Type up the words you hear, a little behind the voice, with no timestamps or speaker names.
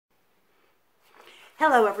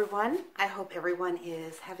Hello everyone. I hope everyone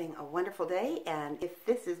is having a wonderful day, and if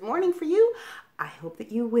this is morning for you, I hope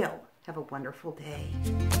that you will have a wonderful day.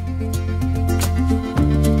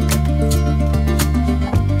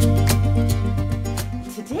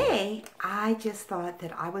 Today, I just thought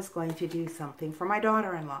that I was going to do something for my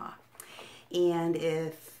daughter-in-law. And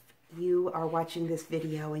if you are watching this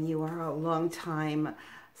video and you are a long-time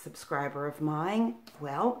subscriber of mine,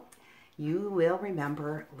 well, you will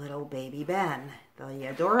remember little baby Ben, the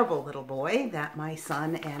adorable little boy that my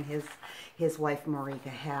son and his wife Marika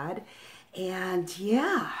had. And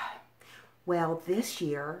yeah, well, this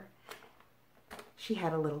year she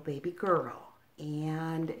had a little baby girl,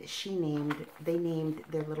 and they named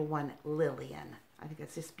their little one Lillian. I think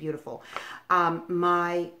it's just beautiful.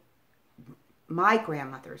 My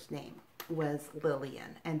grandmother's name was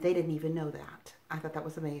Lillian, and they didn't even know that. I thought that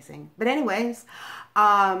was amazing. But anyways,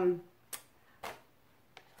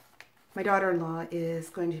 my daughter-in-law is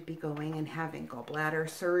going to be going and having gallbladder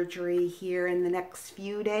surgery here in the next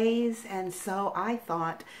few days, and so I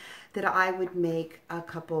thought that I would make a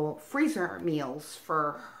couple freezer meals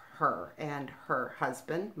for her and her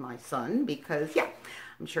husband, my son, because yeah,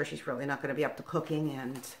 I'm sure she's really not going to be up to cooking,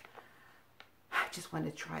 and I just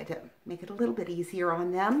wanted to try to make it a little bit easier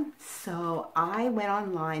on them. So I went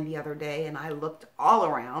online the other day and I looked all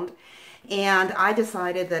around, and I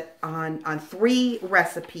decided that on 3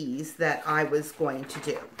 recipes that I was going to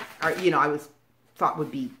do, or thought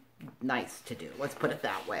would be nice to do. Let's put it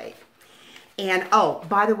that way. And oh,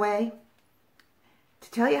 by the way,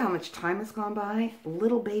 to tell you how much time has gone by,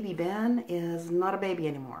 little baby Ben is not a baby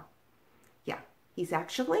anymore. Yeah, he's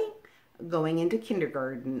actually going into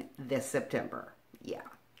kindergarten this September. Yeah,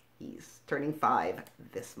 he's turning 5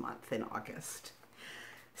 this month in August.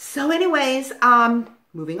 So anyways,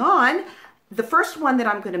 moving on, the first one that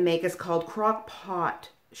I'm going to make is called crock pot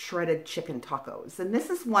shredded chicken tacos. And this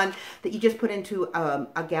is one that you just put into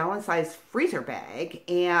a gallon-sized freezer bag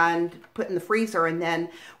and put in the freezer, and then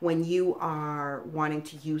when you are wanting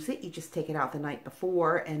to use it, you just take it out the night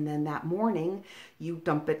before, and then that morning you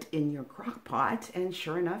dump it in your crock pot, and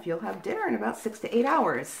sure enough, you'll have dinner in about 6 to 8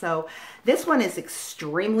 hours. So this one is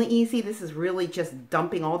extremely easy. This is really just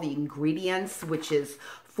dumping all the ingredients, which is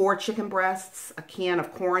 4 chicken breasts, a can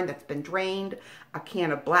of corn that's been drained, a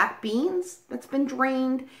can of black beans that's been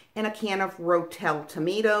drained, and a can of Rotel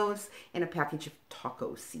tomatoes, and a package of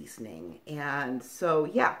taco seasoning. And so,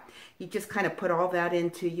 yeah, you just kind of put all that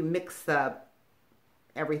into, you mix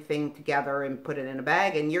everything together and put it in a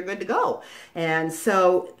bag, and you're good to go. And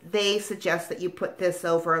so they suggest that you put this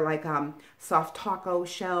over like soft taco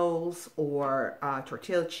shells or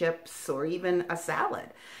tortilla chips or even a salad,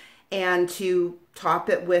 and to top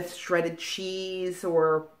it with shredded cheese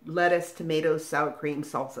or lettuce, tomatoes, sour cream,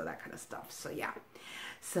 salsa, that kind of stuff. So yeah,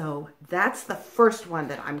 so that's the first one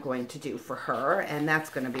that I'm going to do for her, and that's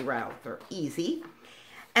going to be rather easy.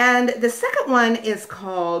 And the second one is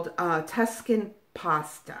called Tuscan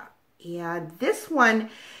pasta. And this one,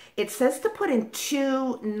 it says to put in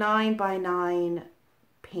 2 9x9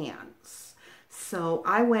 pans. So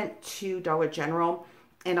I went to Dollar General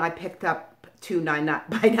and I picked up 2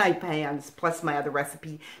 9x9 pans, plus my other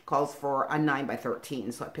recipe calls for a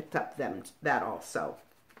 9x13, so I picked up that also.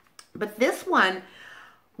 But this one,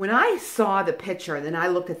 when I saw the picture and then I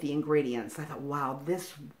looked at the ingredients, I thought, wow,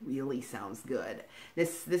 this really sounds good.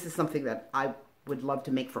 This is something that I would love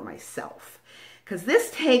to make for myself, because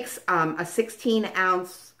this takes a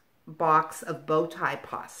 16-ounce box of bow tie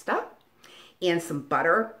pasta and some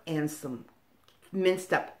butter and some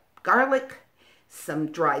minced up garlic,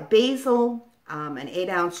 some dry basil, an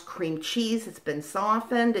 8-ounce cream cheese that's been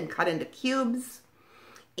softened and cut into cubes,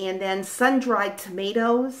 and then sun-dried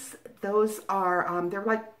tomatoes. Those are, they're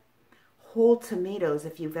like whole tomatoes.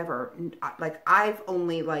 If you've ever, like, I've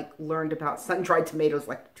only learned about sun-dried tomatoes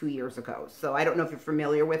like 2 years ago, so I don't know if you're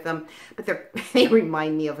familiar with them, but they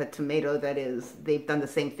remind me of a tomato that is, they've done the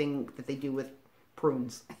same thing that they do with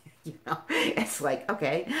prunes. You know, it's like,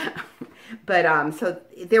 okay. But so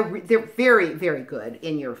they're very, very good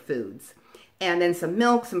in your foods. And then some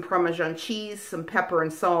milk, some Parmesan cheese, some pepper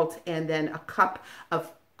and salt, and then a cup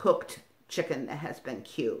of cooked chicken that has been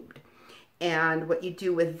cubed. And what you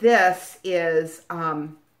do with this is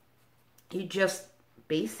you just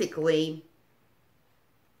basically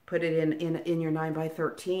put it in your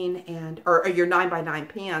 9x13 or your 9x9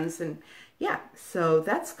 pans, and yeah, so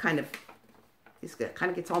that's kind of, it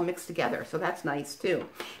kind of gets all mixed together, so that's nice too.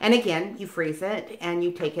 And again, you freeze it and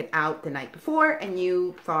you take it out the night before and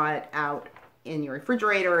you thaw it out in your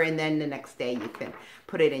refrigerator, and then the next day you can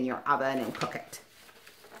put it in your oven and cook it.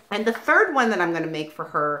 And the third one that I'm going to make for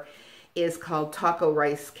her is called taco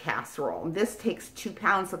rice casserole. This takes 2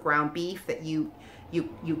 pounds of ground beef that you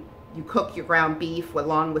cook your ground beef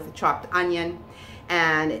along with a chopped onion,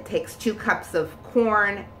 and it takes 2 cups of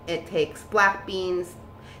corn. It takes black beans.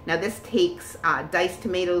 Now this takes diced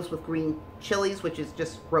tomatoes with green chilies, which is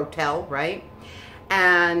just rotel, right?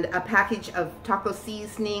 And a package of taco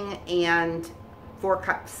seasoning and 4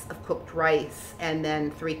 cups of cooked rice, and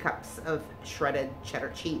then 3 cups of shredded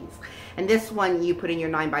cheddar cheese. And this one you put in your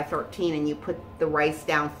 9x13, and you put the rice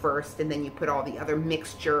down first, and then you put all the other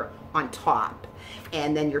mixture on top,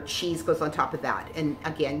 and then your cheese goes on top of that. And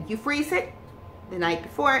again, you freeze it the night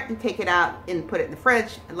before and take it out and put it in the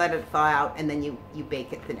fridge and let it thaw out, and then you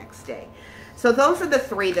bake it the next day. So those are the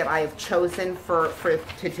 3 that I have chosen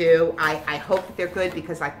to do. I hope that they're good,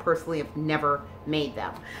 because I personally have never made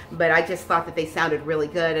them. But I just thought that they sounded really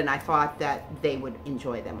good, and I thought that they would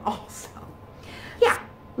enjoy them also. Yeah,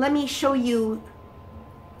 let me show you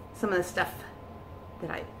some of the stuff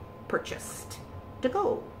that I purchased to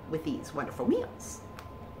go with these wonderful meals.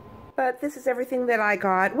 But this is everything that I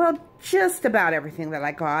got. Well, just about everything that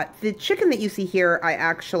I got. The chicken that you see here, I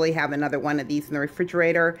actually have another one of these in the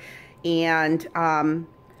refrigerator. And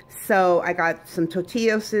so I got some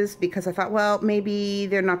tortillas because I thought, well, maybe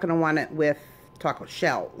they're not going to want it with taco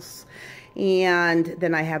shells. And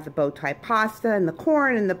then I have the bow tie pasta and the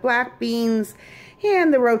corn and the black beans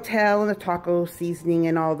and the rotel and the taco seasoning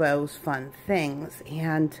and all those fun things.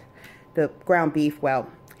 And the ground beef, well,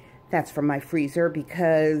 that's from my freezer,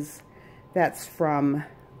 because that's from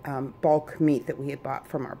bulk meat that we had bought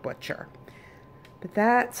from our butcher. But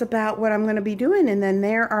that's about what I'm going to be doing. And then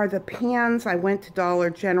there are the pans. I went to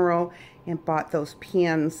Dollar General and bought those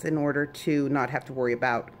pans in order to not have to worry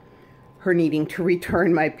about her needing to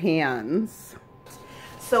return my pans.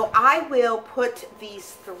 So I will put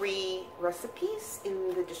these 3 recipes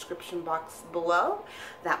in the description box below.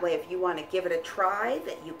 That way, if you want to give it a try,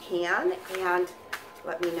 that you can. And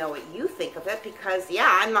let me know what you think of it, because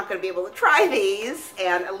yeah, I'm not going to be able to try these,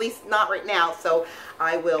 and at least not right now. So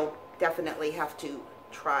I will definitely have to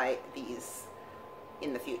try these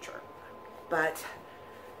in the future. But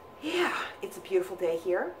yeah, it's a beautiful day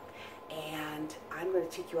here, and I'm going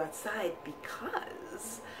to take you outside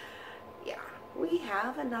because yeah, we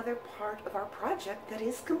have another part of our project that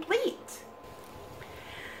is complete.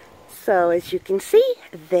 So as you can see,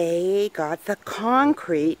 they got the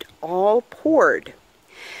concrete all poured.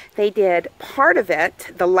 They did part of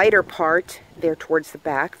it, the lighter part there towards the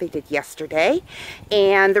back, they did yesterday.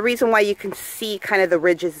 And the reason why you can see kind of the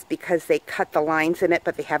ridges is because they cut the lines in it,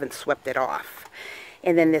 but they haven't swept it off.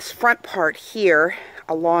 And then this front part here,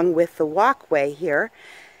 along with the walkway here,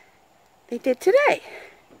 they did today.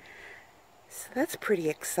 So that's pretty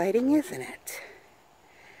exciting, isn't it?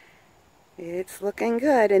 It's looking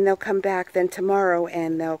good, and they'll come back then tomorrow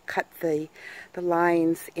and they'll cut the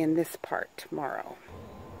lines in this part tomorrow.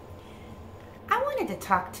 I wanted to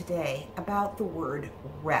talk today about the word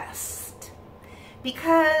rest,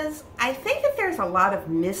 because I think that there's a lot of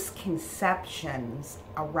misconceptions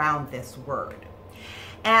around this word.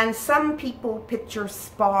 And some people picture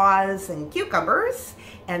spas and cucumbers,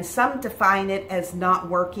 and some define it as not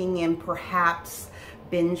working and perhaps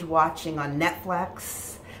binge watching on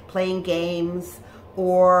Netflix, playing games,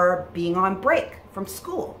 or being on break from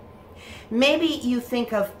school. Maybe you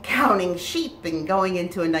think of counting sheep and going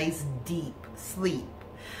into a nice deep sleep.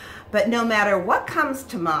 But no matter what comes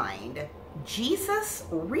to mind, Jesus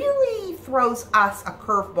really throws us a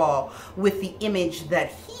curveball with the image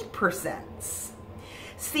that he presents.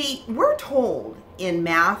 See, we're told in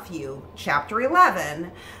Matthew chapter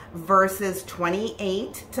 11, verses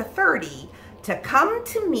 28 to 30, to come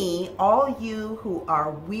to me, all you who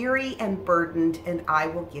are weary and burdened, and I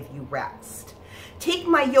will give you rest. Take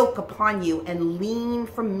my yoke upon you and lean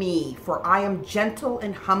from me, for I am gentle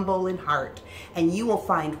and humble in heart, and you will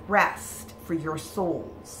find rest for your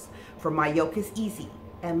souls. For my yoke is easy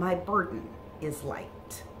and my burden is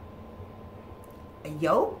light. A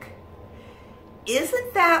yoke?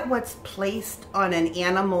 Isn't that what's placed on an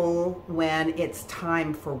animal when it's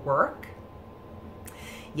time for work?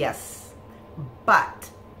 Yes,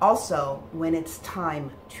 but also when it's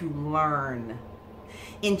time to learn.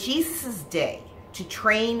 In Jesus' day, to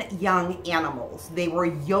train young animals, they were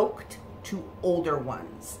yoked to older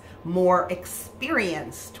ones, more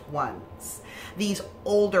experienced ones. These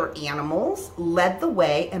older animals led the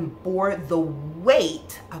way and bore the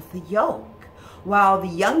weight of the yoke, while the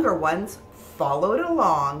younger ones followed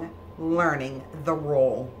along, learning the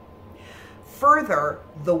role. Further,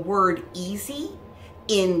 the word easy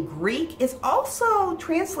in Greek is also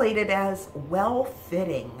translated as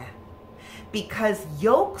well-fitting. because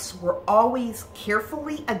yokes were always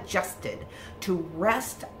carefully adjusted to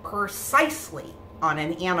rest precisely on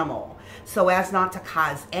an animal so as not to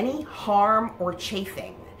cause any harm or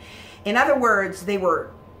chafing. In other words, they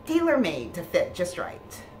were tailor-made to fit just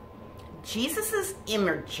right. Jesus's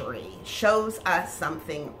imagery shows us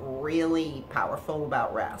something really powerful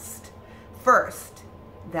about rest. First,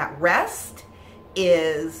 that rest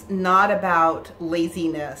is not about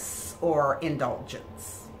laziness or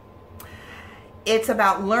indulgence. It's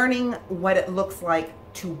about learning what it looks like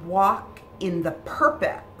to walk in the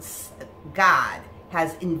purpose God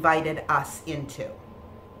has invited us into.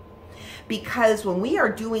 Because when we are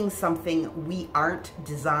doing something we aren't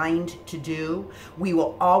designed to do, we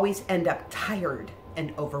will always end up tired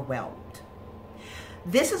and overwhelmed.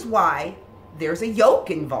 This is why there's a yoke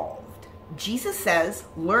involved. Jesus says,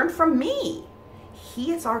 "Learn from me."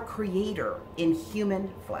 He is our creator in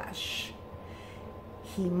human flesh.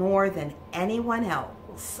 He, more than anyone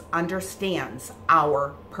else, understands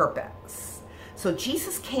our purpose. So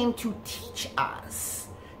Jesus came to teach us,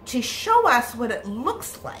 to show us what it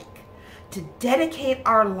looks like to dedicate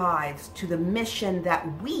our lives to the mission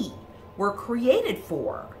that we were created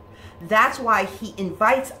for. That's why he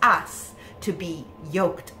invites us to be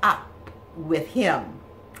yoked up with him.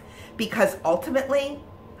 Because ultimately,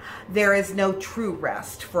 there is no true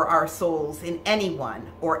rest for our souls in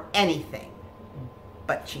anyone or anything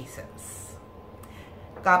but Jesus.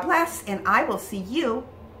 God bless, and I will see you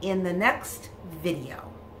in the next video.